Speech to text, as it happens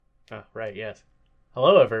Ah, right, yes.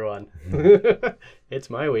 Hello, everyone. It's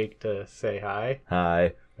my week to say hi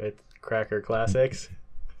Hi. with Cracker Classics,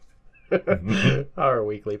 our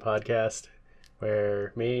weekly podcast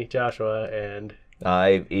where me, Joshua, and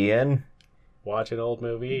Hi, Ian. watch an old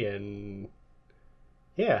movie and,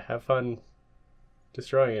 yeah, have fun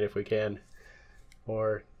destroying it if we can,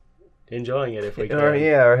 or enjoying it if we can.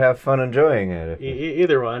 Or have fun enjoying it.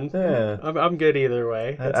 Either one. Yeah. I'm good either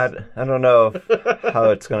way. I don't know how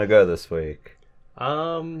it's going to go this week.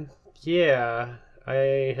 Yeah,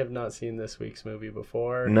 I have not seen this week's movie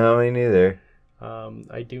before. No, me neither.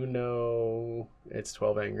 I do know it's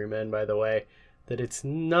 12 Angry Men, by the way, that it's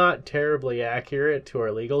not terribly accurate to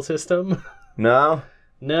our legal system. No?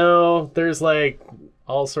 No, there's like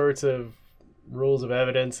all sorts of rules of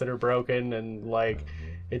evidence that are broken, and like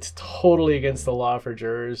it's totally against the law for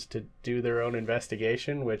jurors to do their own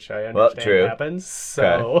investigation, which I understand true. happens.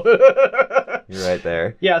 So You're right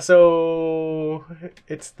there. yeah, so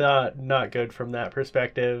it's not good from that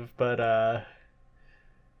perspective, but I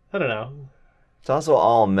don't know. It's also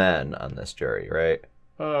all men on this jury, right?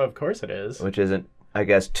 Of course it is. Which isn't, I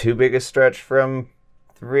guess, too big a stretch from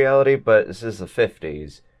the reality, but this is the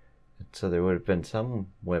 50s. So there would have been some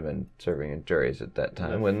women serving in juries at that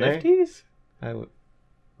time, wouldn't there? 50s? I would.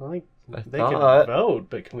 Well, I they thought. can vote,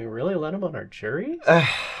 but can we really let them on our juries?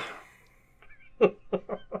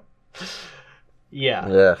 Yeah,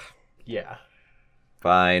 Ugh, yeah.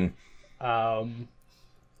 fine. Um,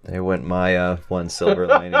 There went my one silver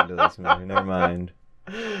lining to this movie. Never mind.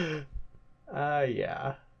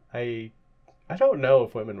 yeah. I don't know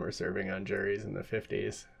if women were serving on juries in the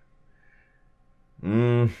 50s.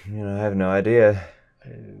 I have no idea.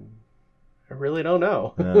 I really don't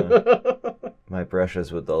know. My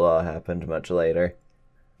brushes with the law happened much later.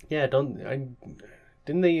 Yeah, didn't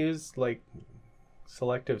they use like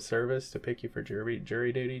selective service to pick you for jury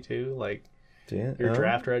duty too? Like your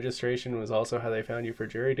draft registration was also how they found you for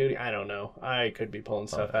jury duty? I don't know. I could be pulling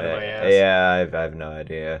stuff out of my ass. Yeah, I have no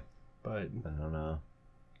idea. But I don't know.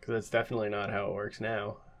 because that's definitely not how it works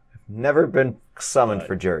now. Never been summoned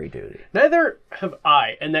for jury duty. Neither have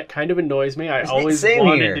I, and that kind of annoys me. I always same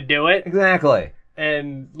wanted here. to do it, Exactly.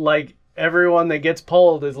 and like everyone that gets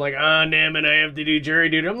pulled is like, "Ah, damn it, I have to do jury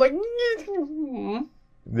duty." I'm like,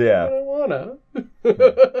 Yeah. I don't wanna.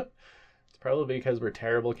 It's probably because we're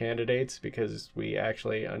terrible candidates because we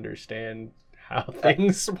actually understand how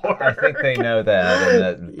things work. I think they know that, and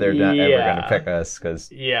that they're not ever going to pick us, because,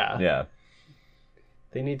 Yeah. yeah.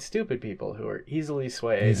 They need stupid people who are easily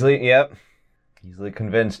swayed. Easily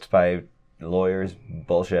convinced by lawyers'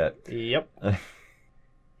 bullshit. Yep.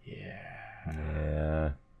 Yeah. Yeah.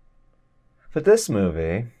 But this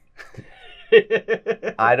movie,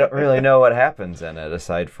 I don't really know what happens in it,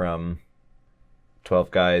 aside from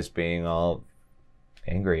 12 guys being all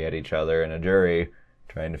angry at each other in a jury,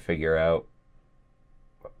 trying to figure out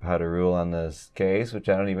how to rule on this case, which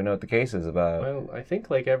I don't even know what the case is about. Well, I think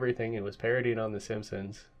like everything, it was parodied on The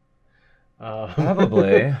Simpsons.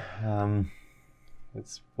 Probably.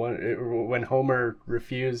 It's when Homer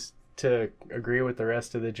refused to agree with the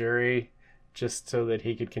rest of the jury just so that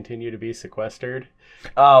he could continue to be sequestered.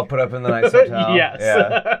 Oh, put up in the nice hotel. Yes.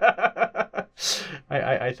 Yeah.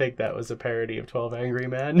 I think that was a parody of 12 Angry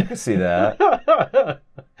Men. I can see that.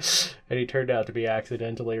 And he turned out to be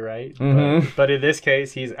accidentally right. Mhm. But in this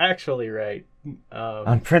case, he's actually right.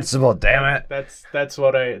 On principle, damn it.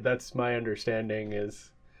 That's my understanding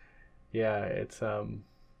is, yeah, it's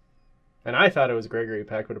and I thought it was Gregory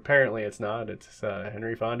Peck, but apparently it's not. It's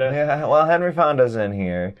Henry Fonda. Yeah, well, Henry Fonda's in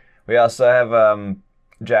here. We also have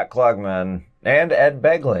Jack Klugman and Ed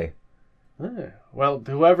Begley. Well,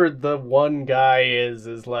 whoever the one guy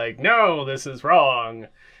is like, no, this is wrong,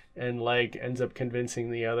 and like ends up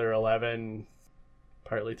convincing the other 11,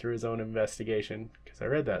 partly through his own investigation, because I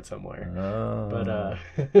read that somewhere. Oh.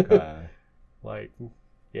 But Okay. like,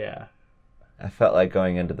 yeah, I felt like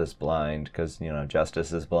going into this blind because,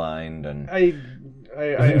 justice is blind, and I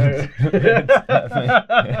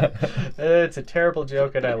it's a terrible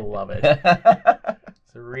joke, and I love it.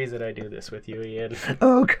 It's the reason I do this with you, Ian.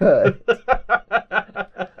 Oh, good.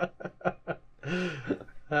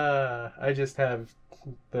 I just have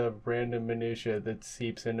the random minutia that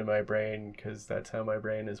seeps into my brain because that's how my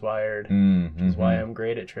brain is wired. Which is why I'm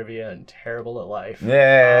great at trivia and terrible at life.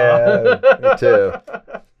 Yeah, me too.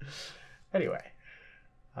 Anyway,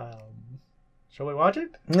 shall we watch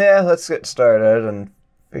it? Yeah, let's get started and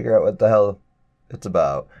figure out what the hell it's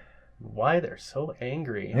about. Why they're so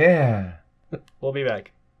angry. Yeah. We'll be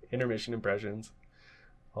back. Intermission impressions.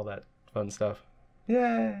 All that fun stuff.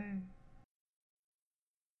 Yay.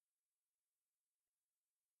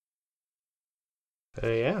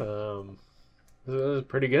 Yeah, this is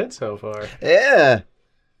pretty good so far. Yeah.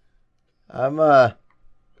 I'm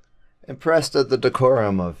impressed at the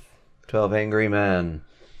decorum of 12 Angry Men.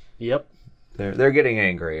 Yep. They're getting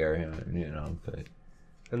angrier, but...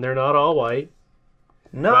 And they're not all white.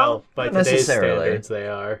 No, well, by not today's necessarily. standards, they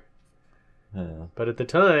are. Yeah. But at the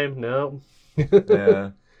time, no.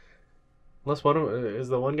 Yeah. Unless is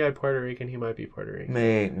the one guy Puerto Rican? He might be Puerto Rican.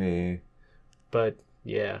 Maybe. But,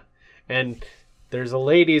 yeah. And there's a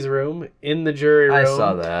ladies' room in the jury room. I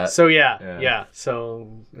saw that. So, yeah. So,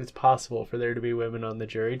 it's possible for there to be women on the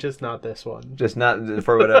jury, just not this one. Just not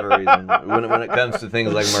for whatever reason. When it comes to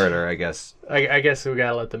things like murder, I guess. I guess we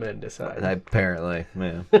gotta let the men decide. Apparently,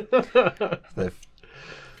 yeah. They're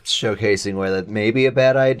showcasing where that may be a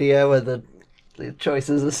bad idea with the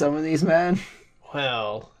choices of some of these men.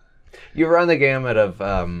 Well, you run the gamut of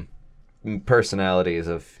personalities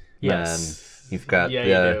of yes. men. You've got you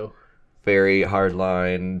do. Very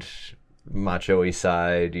hard-lined, macho-y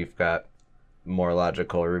side. You've got more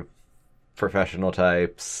logical, professional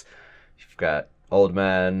types. You've got old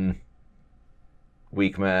men,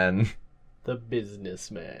 weak men. The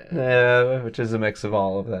businessman. Yeah, which is a mix of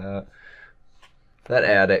all of that. That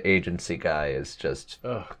ad agency guy is just...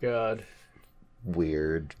 Oh, God.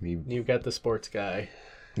 Weird. You've got the sports guy.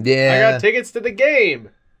 Yeah. I got tickets to the game.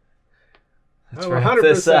 Let's wrap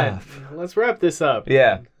this up. Let's wrap this up.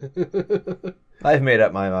 Yeah. I've made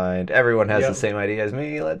up my mind. Everyone has the same idea as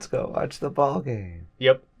me. Let's go watch the ball game.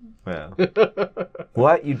 Yep. Well.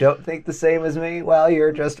 What? You don't think the same as me? Well,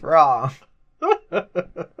 you're just wrong.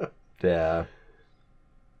 Yeah.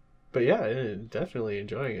 But yeah, definitely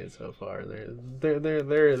enjoying it so far.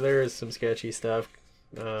 There is some sketchy stuff,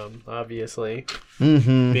 obviously,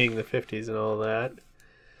 being the 50s and all that.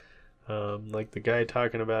 Like the guy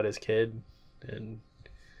talking about his kid and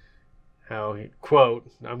how he, quote,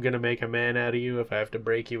 "I'm gonna make a man out of you if I have to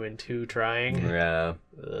break you in two trying." Yeah.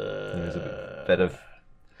 There's a bit of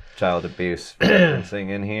child abuse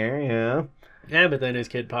referencing in here, yeah. Yeah, but then his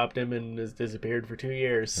kid popped him and has disappeared for 2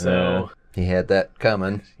 years, so... he had that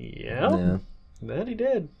coming. Yeah. That he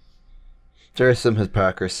did. There's some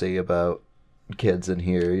hypocrisy about kids in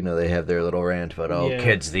here. You know, they have their little rant about,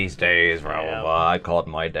 kids these days, blah, blah, blah. I called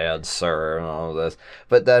my dad sir and all of this.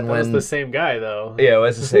 But then That was the same guy, though. Yeah, it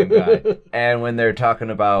was the same guy. And when they're talking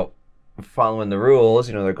about following the rules,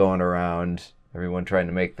 they're going around, everyone trying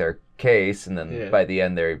to make their case, and then by the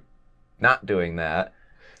end they're not doing that.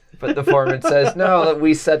 But the foreman says, no,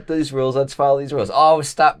 we set these rules, let's follow these rules. Oh,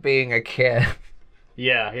 stop being a kid.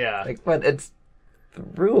 Yeah. But it's the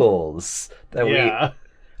rules that we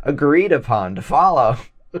agreed upon to follow.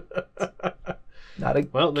 Not a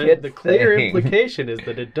kid the clear thing. implication is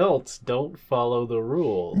that adults don't follow the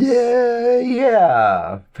rules.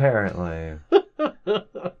 Yeah, apparently.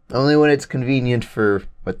 Only when it's convenient for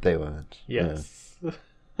what they want. Yes. Yeah.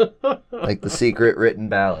 Like the secret written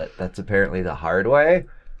ballot. That's apparently the hard way.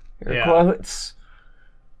 Quotes.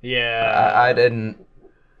 Yeah. I didn't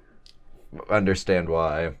understand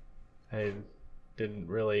why. I didn't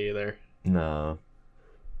really either. No.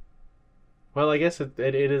 Well, I guess it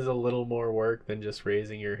is a little more work than just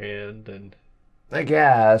raising your hand, and I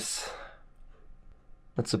guess.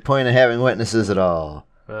 What's the point of having witnesses at all?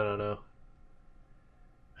 I don't know.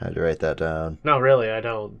 How'd you write that down? No, really, I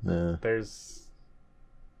don't. No. There's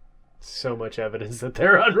so much evidence that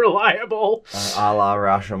they're unreliable. A la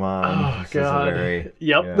Rashomon. Oh, God.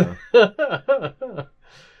 Yep.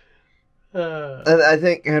 Yeah. I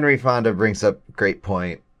think Henry Fonda brings up a great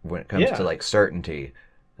point when it comes to, certainty.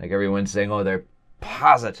 Like, everyone's saying, oh, they're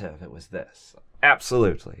positive it was this.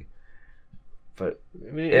 Absolutely. But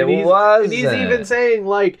it wasn't. And he's even saying,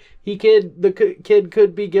 the kid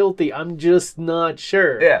could be guilty. I'm just not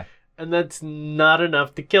sure. Yeah. And that's not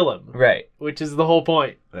enough to kill him. Right. Which is the whole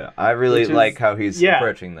point. Yeah. I really like how he's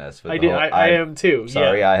approaching this. With I am too.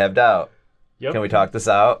 Sorry, I have doubt. Yep. Can we talk this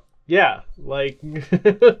out? Yeah.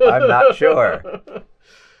 I'm not sure.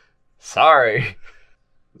 Sorry.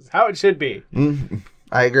 It's how it should be.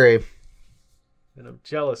 I agree. And I'm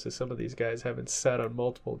jealous of some of these guys having sat on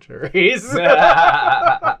multiple juries.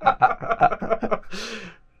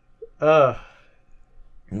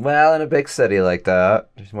 Well, in a big city like that,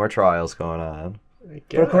 there's more trials going on.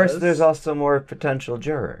 But of course, there's also more potential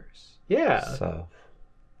jurors. Yeah. So,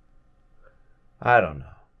 I don't know.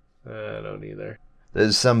 I don't either.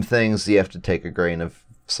 There's some things you have to take a grain of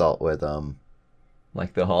salt with.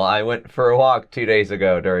 Like the whole, I went for a walk 2 days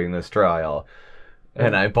ago during this trial,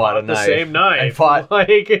 and I bought a knife. The same knife. I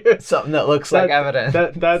bought something that looks like evidence.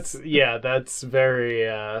 That's very...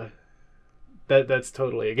 that's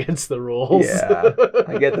totally against the rules. Yeah,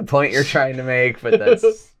 I get the point you're trying to make, but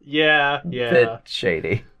that's yeah. a bit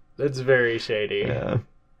shady. That's very shady. Yeah.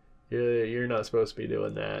 You're not supposed to be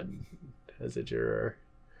doing that as a juror.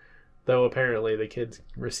 Though apparently the kid's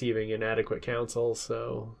receiving inadequate counsel,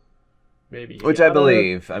 so maybe. Which I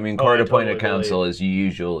believe. I mean, court-appointed totally counsel is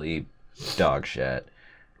usually dog shit.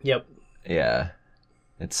 Yep. Yeah.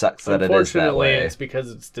 It sucks that it is that way. Unfortunately, it's because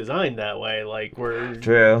it's designed that way. Like,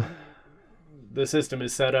 True. The system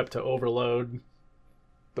is set up to overload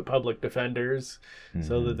the public defenders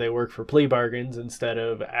so that they work for plea bargains instead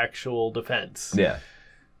of actual defense. Yeah.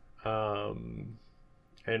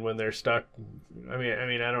 And when they're stuck, I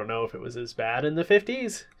mean, I don't know if it was as bad in the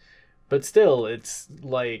 50s, but still, it's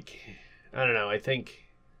like, I don't know. I think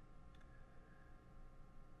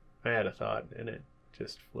I had a thought and it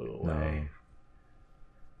just flew away. No.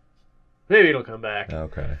 Maybe it'll come back.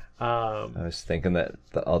 Okay. I was thinking that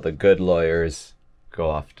all the good lawyers go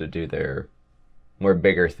off to do their more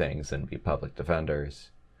bigger things and be public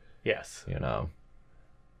defenders. Yes. You know.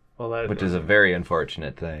 Well, which is a very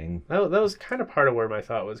unfortunate thing. That was kind of part of where my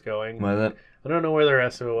thought was going. Was it? I don't know where the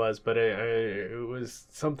rest of it was, but it was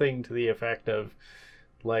something to the effect of,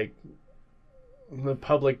 like, the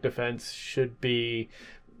public defense should be,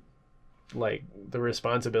 like, the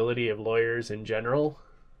responsibility of lawyers in general.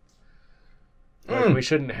 Like, we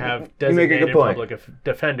shouldn't have designated public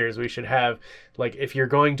defenders. We should have, like, if you're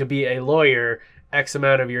going to be a lawyer, X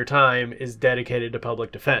amount of your time is dedicated to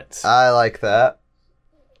public defense. I like that.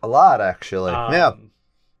 A lot, actually. Yeah.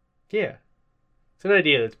 Yeah. It's an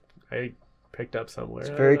idea that I picked up somewhere. It's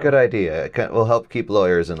a very good idea. It will help keep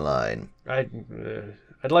lawyers in line. I'd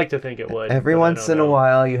like to think it would. Every once in a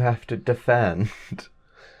while, you have to defend.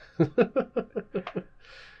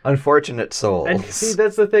 Unfortunate souls. And see,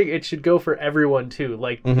 that's the thing. It should go for everyone, too.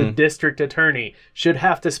 Like, the district attorney should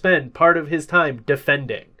have to spend part of his time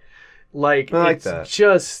defending. Like, it's that.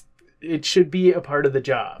 Just, it should be a part of the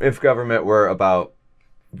job. If government were about,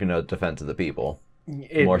 defense of the people.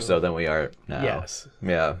 More so than we are now. Yes.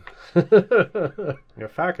 Yeah.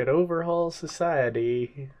 If I could overhaul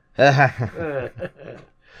society.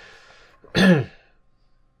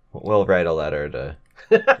 We'll write a letter to...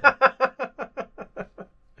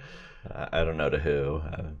 I don't know to who.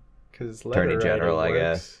 Attorney General, I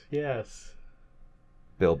guess. Yes.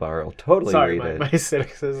 Bill Barr will totally read it. My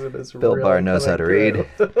cynicism is Bill really Barr knows how to read.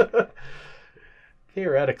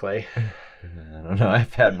 Theoretically. I don't know.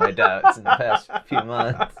 I've had my doubts in the past few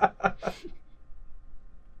months.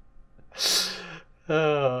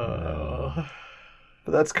 Oh.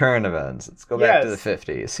 But that's current events. Let's go back to the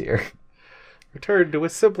 50s here. Return to a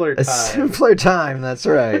simpler time. A simpler time, that's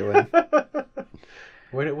right.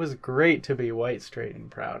 When it was great to be white, straight, and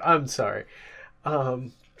proud. I'm sorry.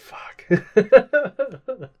 Fuck.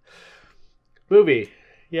 Movie.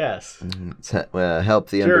 Yes. Help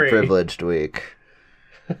the underprivileged week.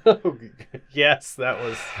 Yes, that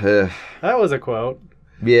was a quote.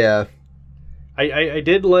 Yeah. I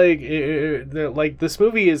did like this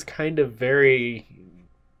movie is kind of very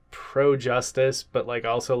pro justice, but like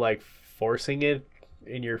also like forcing it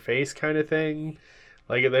in your face kind of thing.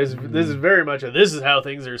 Like this is very much this is how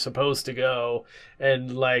things are supposed to go,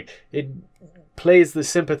 and like it plays the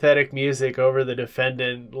sympathetic music over the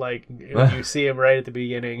defendant, like when you see him right at the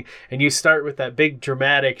beginning, and you start with that big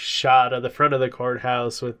dramatic shot of the front of the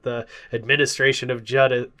courthouse with the administration of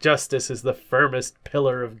justice as the firmest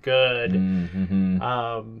pillar of good. Mm-hmm.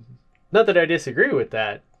 Not that I disagree with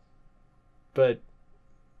that, but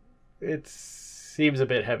it seems a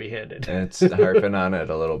bit heavy-handed. It's harping on it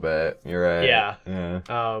a little bit. You're right. Yeah.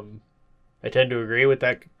 I tend to agree with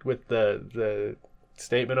that, with the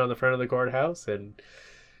statement on the front of the courthouse, and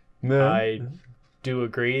I do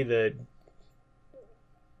agree that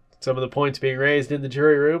some of the points being raised in the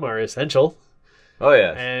jury room are essential. Oh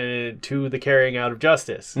yeah, and to the carrying out of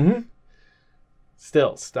justice. Mm-hmm.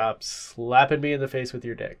 Still, stop slapping me in the face with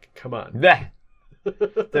your dick. Come on.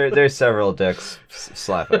 There's several dicks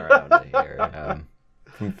slapping around here,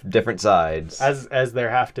 from different sides, as there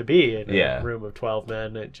have to be in a room of 12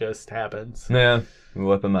 men. It just happens. Yeah, we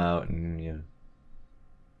whip them out and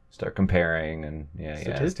start comparing, and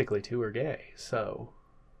statistically 2 are gay, so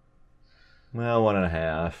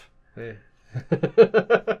 1.5. Yeah.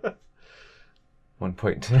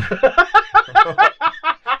 1.2.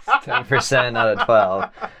 10% out of 12.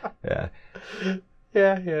 Yeah.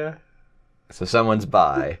 Yeah. So someone's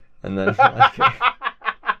bi, and then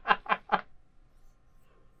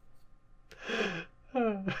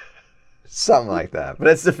something like that. But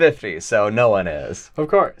it's the 50s, so no one is. Of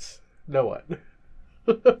course, no one.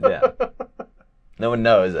 Yeah. No one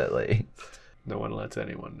knows, at least. No one lets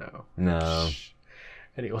anyone know. No. Shh.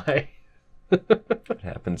 Anyway. What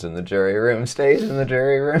happens in the jury room stays in the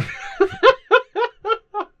jury room.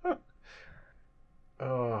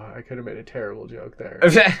 Oh, I could have made a terrible joke there.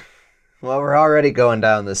 Well, we're already going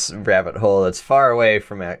down this rabbit hole that's far away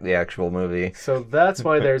from the actual movie. So that's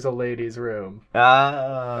why there's a ladies' room.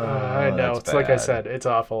 I know. It's bad. Like I said, it's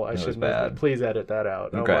awful. I shouldn't have. Please edit that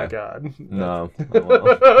out. Okay. Oh my god. No.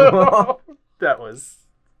 That was.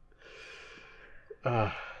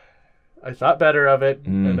 I thought better of it,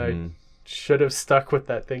 and I should have stuck with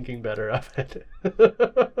that thinking better of it.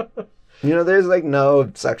 There's like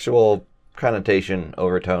no sexual connotation,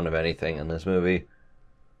 overtone of anything in this movie.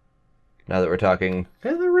 Now that we're talking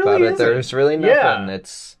about it, there's really nothing. Yeah.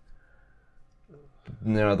 It's,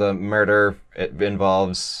 the murder, it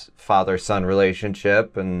involves father-son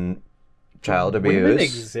relationship and child abuse. Women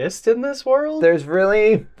exist in this world? There's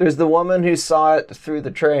the woman who saw it through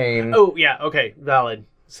the train. Oh, yeah, okay, valid.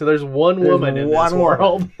 So there's one woman in this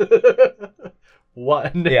world.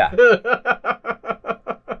 One. Yeah.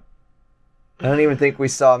 I don't even think we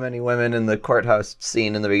saw many women in the courthouse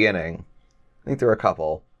scene in the beginning. I think there were a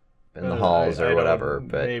couple in the halls or whatever.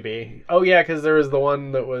 But maybe. Oh, yeah, because there was the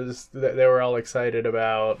one that they were all excited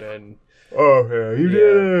about. And oh, yeah, you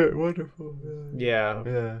did it. Wonderful. Yeah.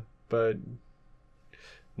 Yeah. But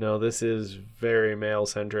no, this is very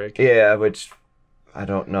male-centric. Yeah, which I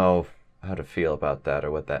don't know how to feel about that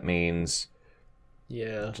or what that means.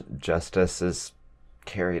 Yeah. Justice is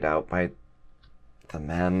carried out by the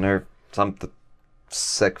men or something.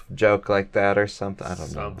 Sick joke like that or something. I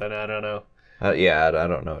don't know. Something, I don't know. Yeah, I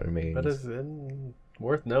don't know what it means. But it's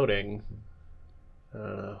worth noting. I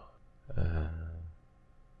don't know.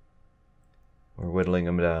 We're whittling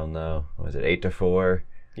them down, though. Was it 8-4?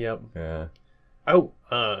 Yep. Yeah. Oh,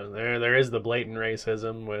 there is the blatant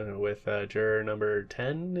racism with juror number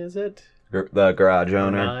 10, is it? The garage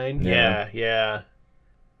owner. 9? Yeah.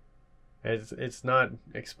 It's not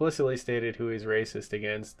explicitly stated who he's racist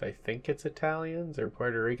against. I think it's Italians or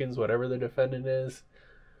Puerto Ricans, whatever the defendant is.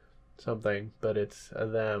 Something, but it's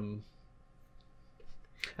them.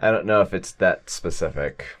 I don't know if it's that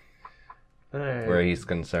specific. Where he's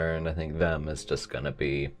concerned, I think them is just going to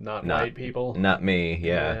be... Not white people? Not me,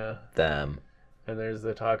 yeah. Them. And there's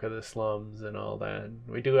the talk of the slums and all that.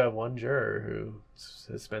 We do have one juror who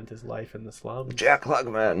has spent his life in the slums. Jack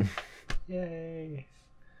Klugman. Yay.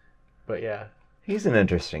 But yeah. He's an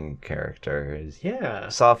interesting character. He's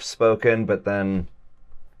soft-spoken, but then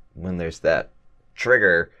when there's that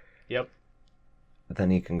trigger... Yep. Then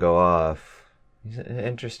he can go off. He's an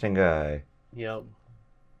interesting guy. Yep.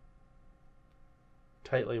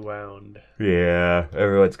 Tightly wound. Yeah.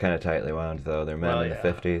 Everyone's kind of tightly wound, though. They're men in the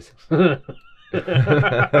 50s.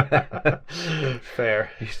 Fair.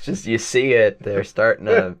 You see it. They're starting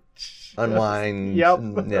to unwind. Yep.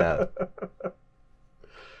 Yeah.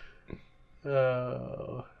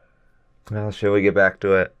 Oh. Well, shall we get back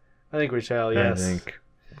to it? I think we shall, yes. I think.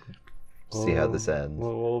 See how this ends.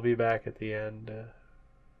 We'll be back at the end.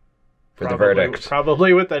 For the verdict.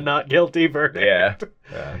 Probably with a not guilty verdict.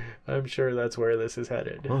 Yeah. I'm sure that's where this is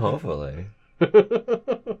headed. Well, hopefully.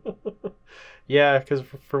 Yeah, because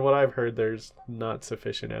for what I've heard, there's not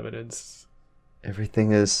sufficient evidence.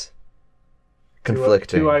 Everything is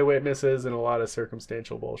conflicting. Two eyewitnesses and a lot of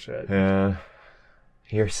circumstantial bullshit. Yeah.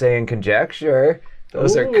 Hearsay and conjecture.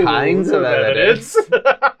 Those are kinds of evidence.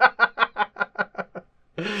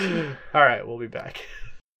 All right, we'll be back.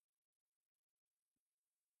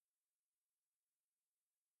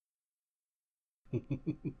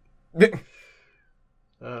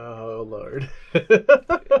 Oh, Lord.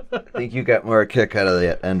 I think you got more kick out of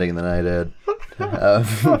the ending than I did.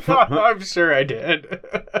 I'm sure I did.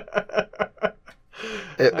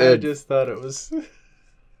 I just thought it was...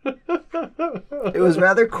 It was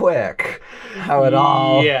rather quick. How it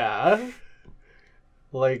all... Yeah.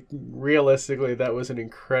 Like, realistically, that was an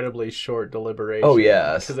incredibly short deliberation. Oh,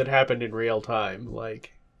 yes. Because it happened in real time.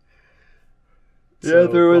 Like... So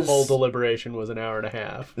the whole deliberation was an hour and a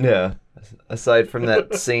half. Yeah. Aside from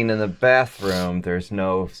that scene in the bathroom, there's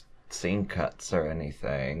no scene cuts or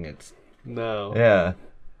anything. No. Yeah.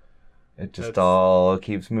 It just all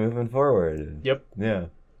keeps moving forward. Yep. Yeah.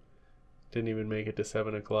 Didn't even make it to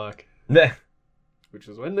 7 o'clock. Nah. Which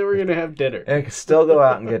is when they were going to have dinner. I can still go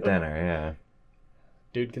out and get dinner, yeah.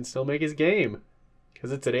 Dude can still make his game.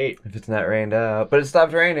 Because it's at 8. If it's not rained out. But it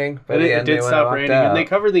stopped raining. But it did stop raining. Out. And they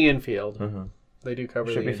cover the infield. Mm-hmm. They do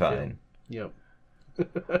cover Should the infield. Should be fine.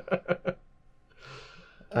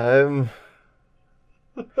 Yep.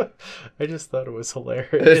 I just thought it was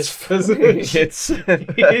hilarious.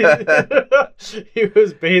 He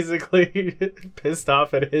was basically pissed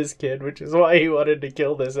off at his kid, which is why he wanted to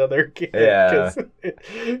kill this other kid. Yeah.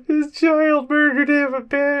 His child murdered him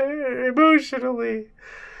emotionally.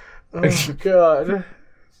 Oh, God.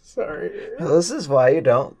 Sorry. Well, this is why you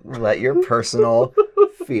don't let your personal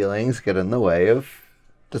feelings get in the way of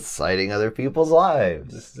deciding other people's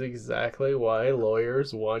lives. This is exactly why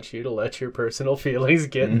lawyers want you to let your personal feelings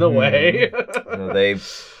get in the way. So they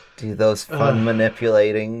do those fun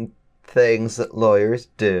manipulating things that lawyers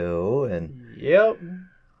do, and yep.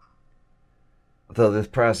 Though this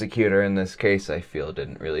prosecutor in this case, I feel,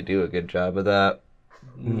 didn't really do a good job of that.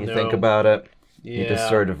 When you think about it, he just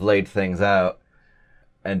sort of laid things out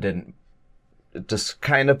and just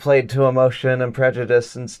kind of played to emotion and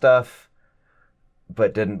prejudice and stuff.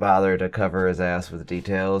 But didn't bother to cover his ass with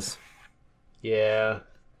details. Yeah.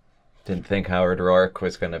 Didn't think Howard Rourke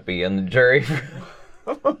was going to be in the jury.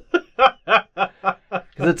 Because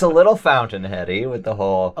it's a little fountainheady with the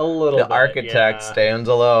whole... The architect stands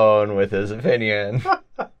alone with his opinion.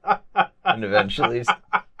 And eventually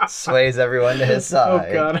sways everyone to his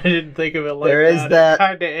side. Oh, God, I didn't think of it like there that. Is that. It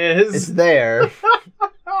kind of is. It's there.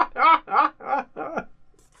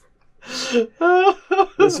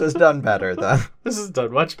 This was done better, though. This is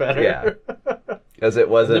done much better. Yeah. Because it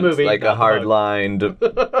wasn't like a hard-lined,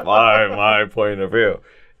 my point of view.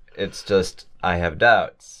 It's just, I have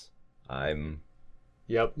doubts.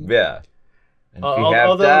 Yep. Yeah. And if you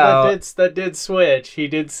have doubts... that did switch. He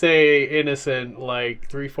did say innocent like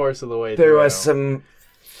 3/4 of the way through. There was some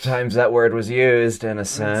times that word was used,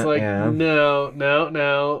 innocent. It's like,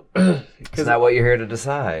 no. It's not what you're here to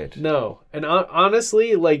decide. No. And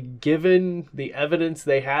honestly, like, given the evidence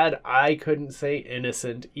they had, I couldn't say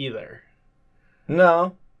innocent either.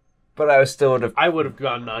 No. But I would have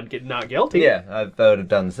gone not guilty. Yeah, I would have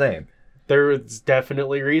done the same. There's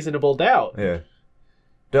definitely reasonable doubt. Yeah.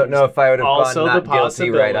 Don't know if I would have gone not guilty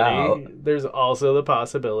right out. There's also the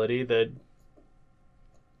possibility that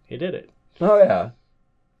he did it. Oh, yeah.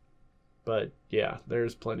 But, yeah,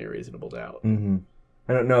 there's plenty of reasonable doubt. Mm-hmm.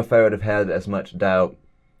 I don't know if I would have had as much doubt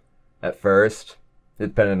at first,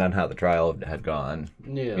 depending on how the trial had gone.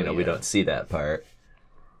 Yeah, we don't see that part.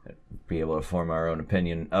 Be able to form our own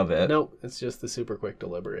opinion of it. Nope, it's just the super quick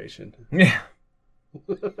deliberation. Yeah.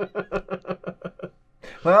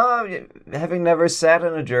 Well, having never sat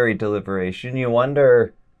in a jury deliberation, you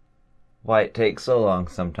wonder why it takes so long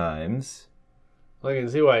sometimes. Well, I can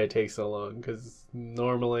see why it takes so long, because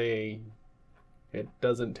normally it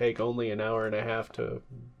doesn't take only an hour and a half to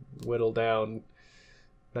whittle down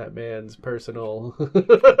that man's personal...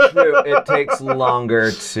 True, it takes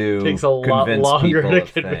longer to takes a lot longer to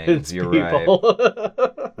convince You're people.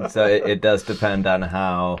 Right. So it does depend on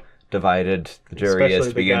how divided the jury is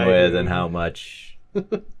to begin with and how much...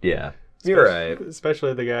 Yeah, you're right.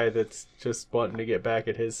 Especially the guy that's just wanting to get back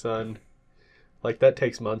at his son. Like, that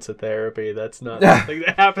takes months of therapy. That's not something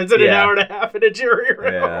that happens in an hour and a half in a jury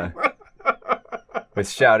room. Yeah. With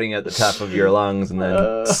shouting at the top of your lungs and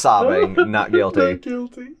then sobbing, not guilty. Not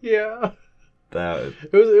guilty, yeah.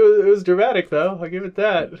 It was dramatic, though. I'll give it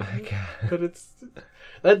that. But it's...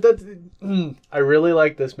 I really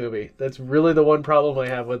like this movie. That's really the one problem I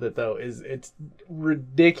have with it, though, is it's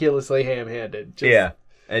ridiculously ham-handed. Yeah,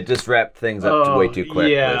 it just wrapped things up way too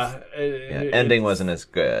quick. Yeah. Ending wasn't as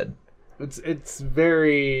good. It's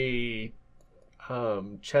very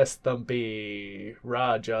chest-thumpy,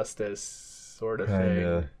 raw justice sort of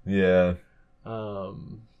thing. Yeah.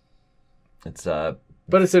 It's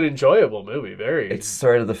But it's an enjoyable movie, very. It's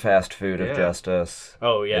sort of the fast food of justice.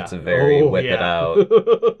 Oh, yeah. It's a very whip it out.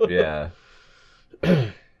 Yeah.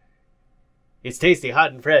 It's tasty,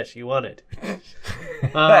 hot, and fresh. You want it.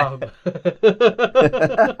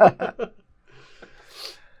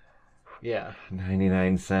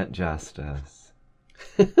 99-cent justice.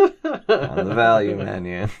 On the value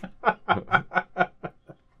menu.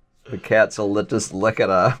 The cats will just lick it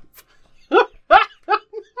up.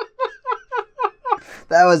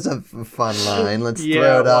 That was a fun line. Let's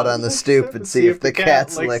throw it out on the stoop and see if the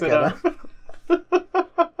cats lick it up.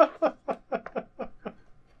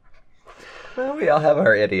 Well, we all have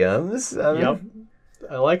our idioms. Yep.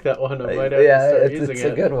 I like that one. I might have to start using it's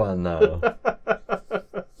a good one, though.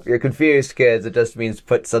 If you're confused, kids, it just means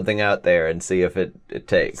put something out there and see if it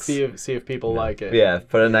takes. See if people like it. Yeah,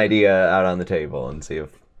 put an idea out on the table and see if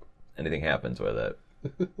anything happens with it.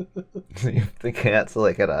 See if the cats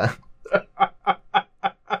lick it up.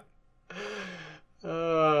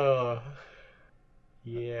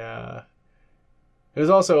 Yeah. It was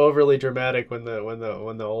also overly dramatic when the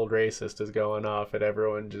old racist is going off and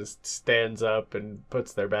everyone just stands up and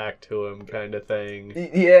puts their back to him, kind of thing.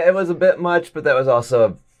 Yeah, it was a bit much, but that was also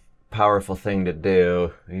a powerful thing to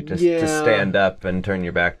do. You just stand up and turn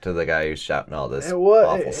your back to the guy who's shouting all this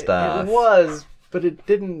awful stuff. It was, but it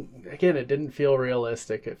didn't feel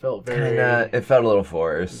realistic. It felt very... it felt a little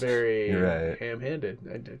forced. Very right.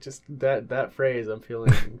 ham-handed. Just that phrase, I'm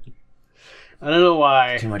feeling... I don't know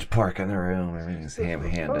why. Too much pork in the room. Everything's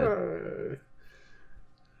ham-handed.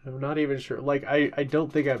 I'm not even sure. Like, I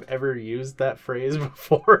don't think I've ever used that phrase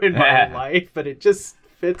before in my life, but it just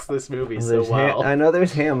fits this movie so well. I know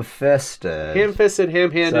there's ham-fisted. Ham-fisted,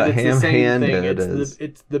 ham-handed, it's the same thing.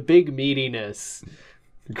 It's the big meatiness.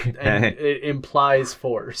 And it implies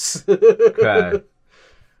force. Okay.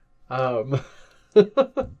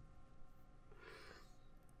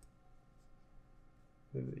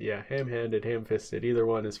 Yeah, ham-handed, ham-fisted. Either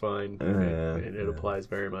one is fine. It applies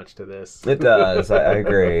very much to this. It does. I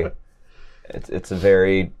agree. It's a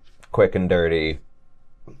very quick and dirty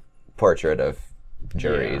portrait of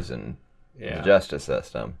juries and the justice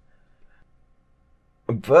system.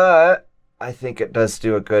 But I think it does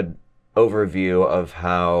do a good overview of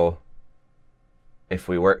how, if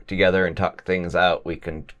we work together and talk things out, we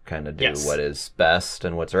can kind of do what is best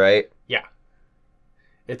and what's right. Yeah.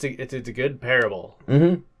 It's a good parable.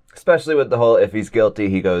 Mm-hmm. Especially with the whole, if he's guilty,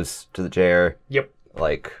 he goes to the chair. Yep.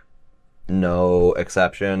 Like, no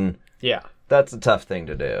exception. Yeah. That's a tough thing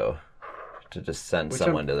to do. To just send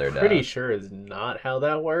someone to their death. Pretty sure is not how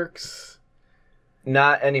that works.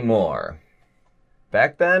 Not anymore.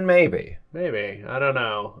 Back then, maybe. Maybe. I don't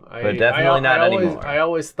know. But definitely not anymore. I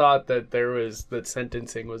always thought that that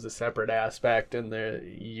sentencing was a separate aspect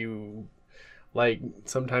and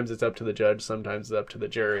sometimes it's up to the judge, sometimes it's up to the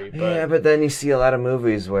jury. But but then you see a lot of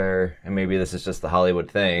movies where, and maybe this is just the Hollywood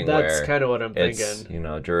thing, that's kind of what I'm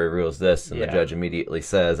thinking. Jury rules this, and the judge immediately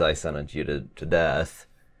says, I sentence you to death.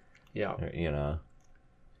 Yeah.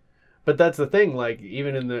 But that's the thing, like,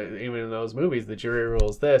 even in those movies, the jury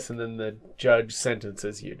rules this, and then the judge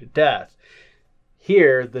sentences you to death.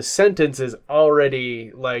 Here, the sentence is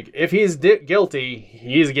already, like, if he's guilty,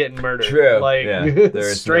 he's getting murdered. True. Like,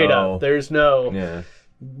 straight up. There's no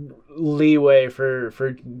leeway for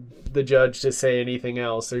the judge to say anything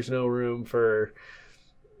else. There's no room for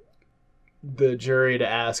the jury to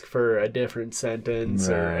ask for a different sentence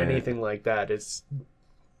or anything like that.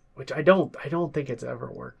 Which I don't think it's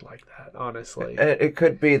ever worked like that, honestly. It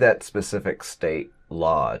could be that specific state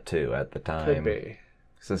law, too, at the time. Could be.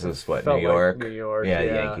 This is what, New York? Like New York, yeah.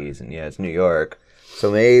 Yankees, and it's New York.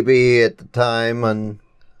 So maybe at the time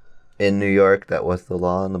in New York, that was the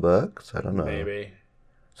law in the books. I don't know. Maybe.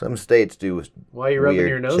 Some states do. Why are you rubbing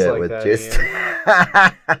your nose like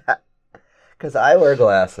that? Because I wear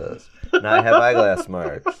glasses, and I have eyeglass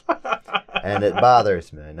marks, and it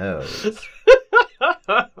bothers my nose.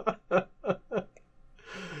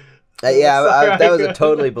 That was a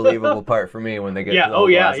totally believable part for me when they get to the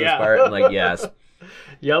glasses part. I'm like, yes.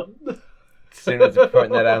 Yep. As soon as it's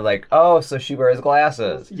pointing that out, I'm like, oh, so she wears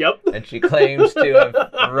glasses. Yep. And she claims to have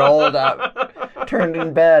rolled up, turned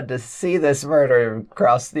in bed to see this murder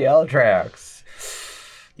across the L tracks.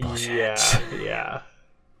 Yeah.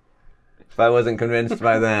 If I wasn't convinced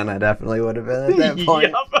by then, I definitely would have been at that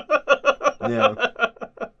point. Yep.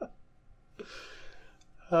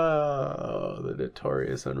 Oh, the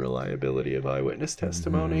notorious unreliability of eyewitness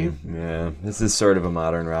testimony. Mm-hmm. Yeah, this is sort of a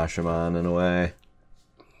modern Rashomon in a way.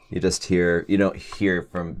 You don't hear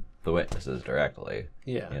from the witnesses directly.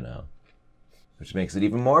 Yeah. Which makes it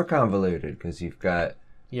even more convoluted because you've got,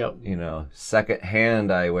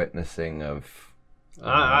 second-hand eyewitnessing of...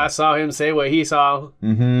 I saw him say what he saw.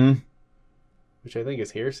 Mm-hmm. Which I think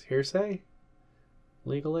is hearsay,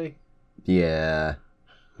 legally. Yeah.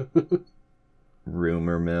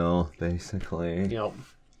 Rumor mill, basically. Yep.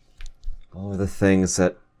 All of the things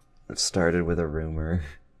that started with a rumor.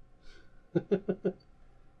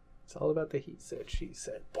 It's all about the he said, she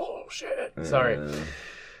said bullshit. Sorry.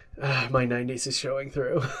 My 90s is showing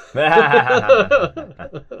through. That's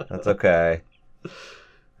okay.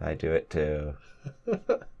 I do it too.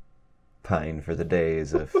 Pine for the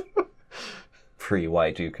days of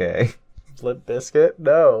pre-Y2K. Limp Bizkit?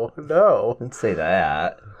 No. Don't say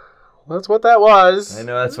that. That's what that was. I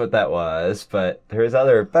know that's what that was, but there's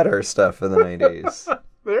other better stuff in the 90s.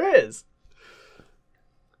 There is.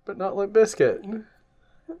 But not Limp Bizkit.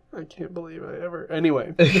 I can't believe I ever...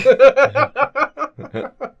 Anyway.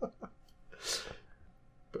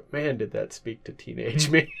 But man, did that speak to teenage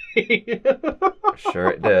me. Sure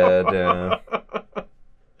it did, yeah.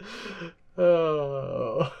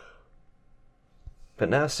 Oh. But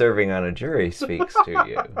now serving on a jury speaks to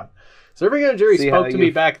you. Serving on a jury spoke to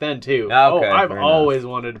me back then, too. Okay, I've always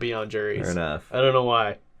wanted to be on juries. Fair enough. I don't know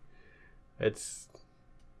why. It's...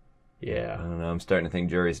 Yeah. I don't know. I'm starting to think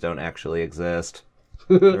juries don't actually exist.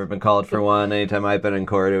 Never been called for one. Anytime I've been in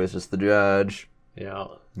court, it was just the judge. Yeah.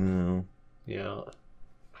 Yeah.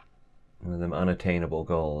 One of them unattainable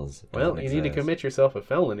goals. Well, you need to commit yourself a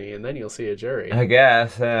felony, and then you'll see a jury. I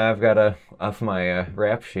guess. I've got to off my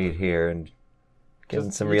rap sheet here and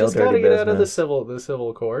get some real dirty business. You just got to get out of the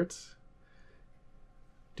civil courts.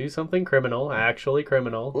 Do something criminal, actually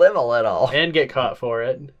criminal. Live a little. And get caught for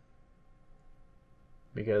it.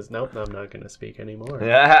 Because, nope, I'm not going to speak anymore.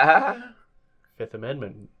 Fifth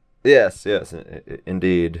Amendment. Yes,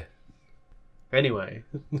 indeed. Anyway.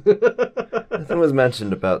 Nothing was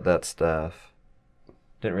mentioned about that stuff.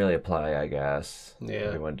 Didn't really apply, I guess. Yeah.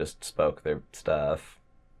 Everyone just spoke their stuff.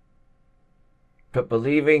 But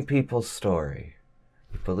believing people's story.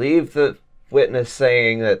 Believe the witness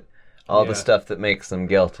saying that all the stuff that makes them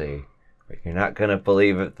guilty. But you're not going to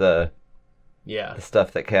believe the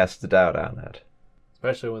stuff that casts doubt on it.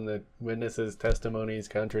 Especially when the witnesses' testimonies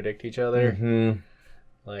contradict each other. Mm-hmm.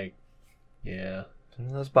 Like, yeah. Some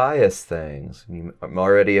of those bias things. You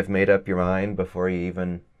already have made up your mind before you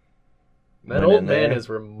even... That old man is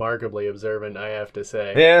remarkably observant, I have to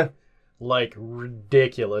say. Yeah. Like,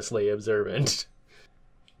 ridiculously observant.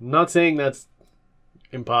 I'm not saying that's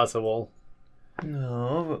impossible.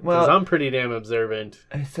 No, well... Because I'm pretty damn observant.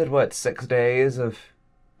 I said, 6 days of...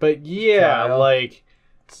 But yeah, trial? Like...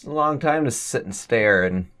 It's a long time to sit and stare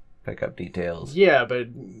and pick up details. Yeah, but...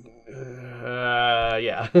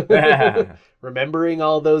 yeah. Remembering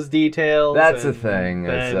all those details. That's the thing.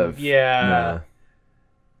 Yeah.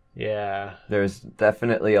 There's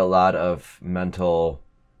definitely a lot of mental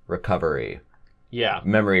recovery. Yeah.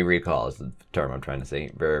 Memory recall is the term I'm trying to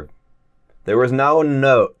say. There was no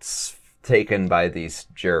notes taken by these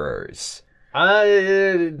jurors.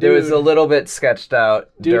 There was a little bit sketched out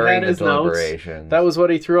during the deliberations. That was what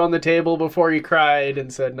he threw on the table before he cried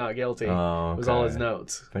and said not guilty. Oh, okay. It was all his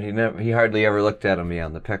notes. But he hardly ever looked at him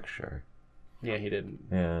beyond the picture. Yeah, he didn't.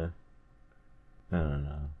 Yeah. I don't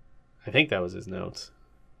know. I think that was his notes.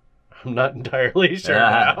 I'm not entirely sure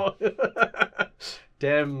now.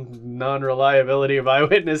 Damn non-reliability of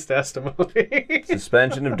eyewitness testimony.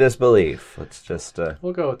 Suspension of disbelief. Let's just...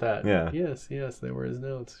 We'll go with that. Yeah. Yes, they were his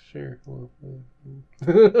notes. Sure.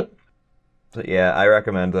 But yeah, I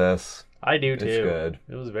recommend this. I do too. It's good.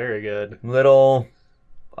 It was very good. Little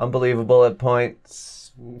unbelievable at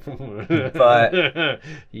points. But...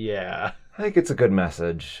 yeah. I think it's a good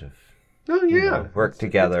message. Oh, yeah. Work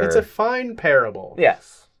together. It's a fine parable.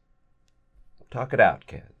 Yes. Talk it out,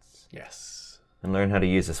 kids. Yes. And learn how to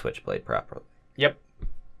use a switchblade properly. Yep.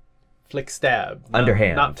 Flick stab.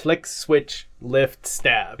 Underhand. Not flick, switch, lift,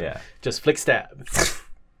 stab. Yeah. Just flick stab.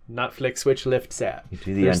 Not flick, switch, lift, stab. You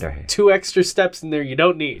do the underhand. 2 extra steps in there you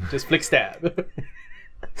don't need. Just flick stab.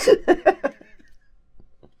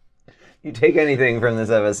 You take anything from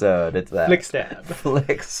this episode, it's that. Flick stab.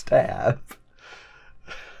 Flick stab.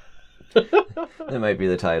 That might be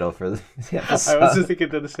the title for the episode. I was just thinking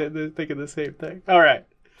the same thing. All right.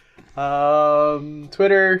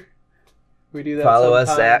 Twitter. We do that. Follow sometimes.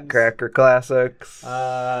 us at Cracker Classics.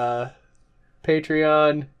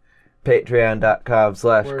 Patreon.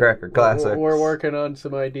 Patreon.com/Cracker Classics. We're working on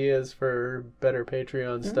some ideas for better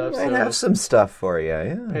Patreon stuff. I have some stuff for you.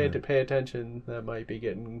 Yeah. Pay attention. That might be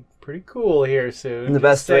getting pretty cool here soon. And the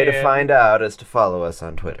best way to find out is to follow us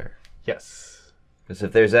on Twitter. Yes. Because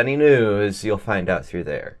if there's any news, you'll find out through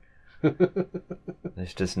there.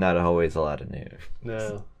 There's just not always a lot of news.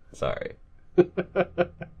 No. Sorry.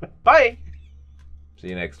 Bye. See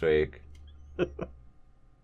you next week.